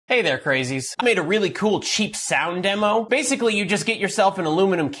Hey there, crazies. I made a really cool cheap sound demo. Basically, you just get yourself an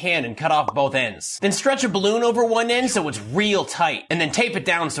aluminum can and cut off both ends. Then stretch a balloon over one end so it's real tight, and then tape it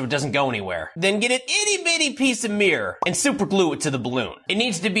down so it doesn't go anywhere. Then get an itty bitty piece of mirror and super glue it to the balloon. It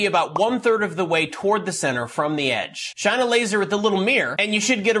needs to be about 1/3 of the way toward the center from the edge. Shine a laser at the little mirror, and you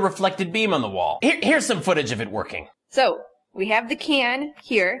should get a reflected beam on the wall. Here's some footage of it working. So, we have the can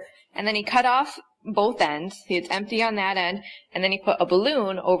here, and then he cut off both ends. It's empty on that end, and then he put a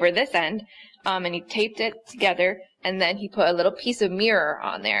balloon over this end, and he taped it together, and then he put a little piece of mirror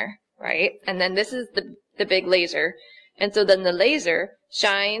on there, right? And then this is the big laser, and so then the laser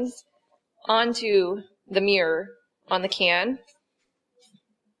shines onto the mirror on the can,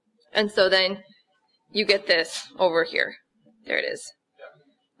 and so then you get this over here. There it is.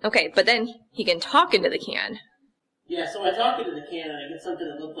 Okay, but then he can talk into the can. Yeah, so I talk into the can and I get something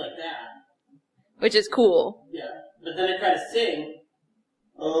that looks like that. Which is cool. Yeah, but then I try to sing.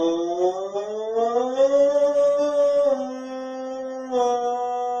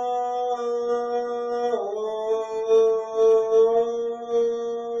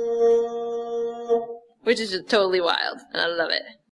 Which is just totally wild, and I love it.